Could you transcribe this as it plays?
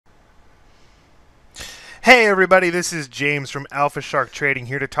Hey everybody, this is James from Alpha Shark Trading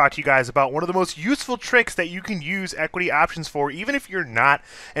here to talk to you guys about one of the most useful tricks that you can use equity options for, even if you're not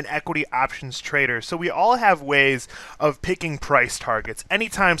an equity options trader. So we all have ways of picking price targets.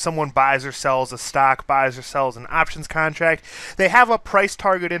 Anytime someone buys or sells a stock, buys or sells an options contract, they have a price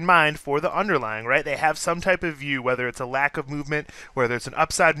target in mind for the underlying, right? They have some type of view, whether it's a lack of movement, whether it's an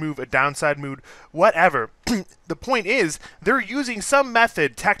upside move, a downside move, whatever. The point is, they're using some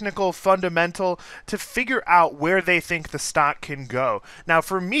method, technical, fundamental, to figure out where they think the stock can go. Now,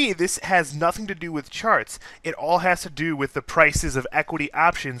 for me, this has nothing to do with charts. It all has to do with the prices of equity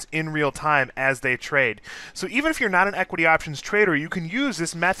options in real time as they trade. So even if you're not an equity options trader, you can use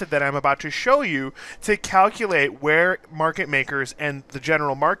this method that I'm about to show you to calculate where market makers and the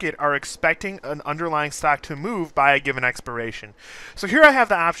general market are expecting an underlying stock to move by a given expiration. So here I have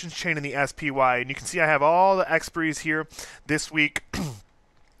the options chain in the SPY, and you can see I have all the expiries here this week.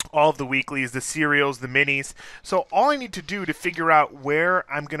 All of the weeklies, the serials, the minis. So all I need to do to figure out where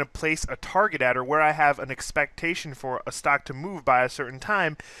I'm going to place a target at, or where I have an expectation for a stock to move by a certain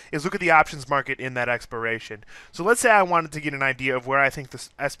time, is look at the options market in that expiration. So let's say I wanted to get an idea of where I think the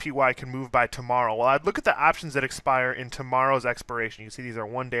SPY can move by tomorrow. Well, I'd look at the options that expire in tomorrow's expiration. You see these are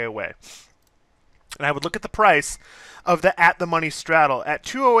 1 day away. And I would look at the price of the at-the-money straddle. At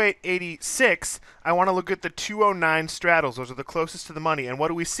 208.86, I want to look at the 209 straddles. Those are the closest to the money. And what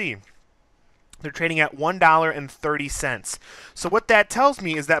do we see? They're trading at $1.30. So what that tells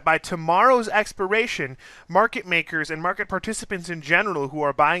me is that by tomorrow's expiration, market makers and market participants in general who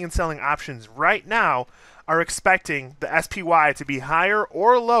are buying and selling options right now are expecting the SPY to be higher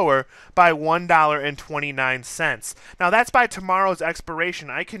or lower by $1.29. Now that's by tomorrow's expiration.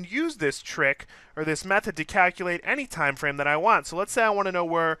 I can use this trick or this method to calculate any time frame that I want. So let's say I want to know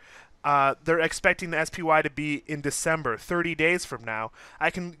where they're expecting the SPY to be in December, 30 days from now. I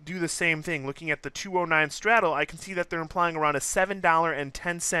can do the same thing. Looking at the 209 straddle, I can see that they're implying around a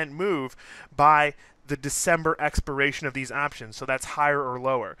 $7.10 move by the December expiration of these options. So that's higher or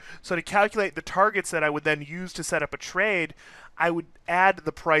lower. So to calculate the targets that I would then use to set up a trade, I would add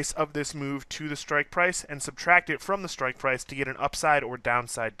the price of this move to the strike price and subtract it from the strike price to get an upside or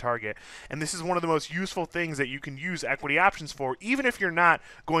downside target. And this is one of the most useful things that you can use equity options for, even if you're not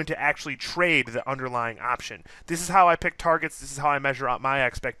going to actually trade the underlying option. This is how I pick targets. This is how I measure out my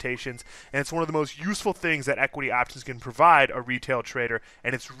expectations. And it's one of the most useful things that equity options can provide a retail trader.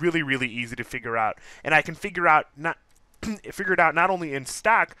 And it's really, really easy to figure out. And I can figure it out not only in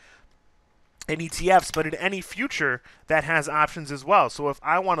stock and ETFs, but in any future that has options as well. So if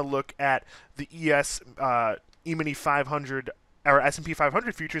I want to look at the E-mini 500 or S&P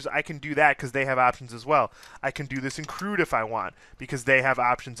 500 futures, I can do that because they have options as well. I can do this in crude if I want because they have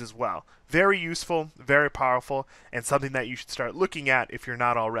options as well. Very useful, very powerful, and something that you should start looking at if you're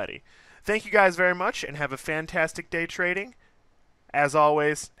not already. Thank you guys very much and have a fantastic day trading. As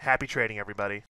always, happy trading, everybody.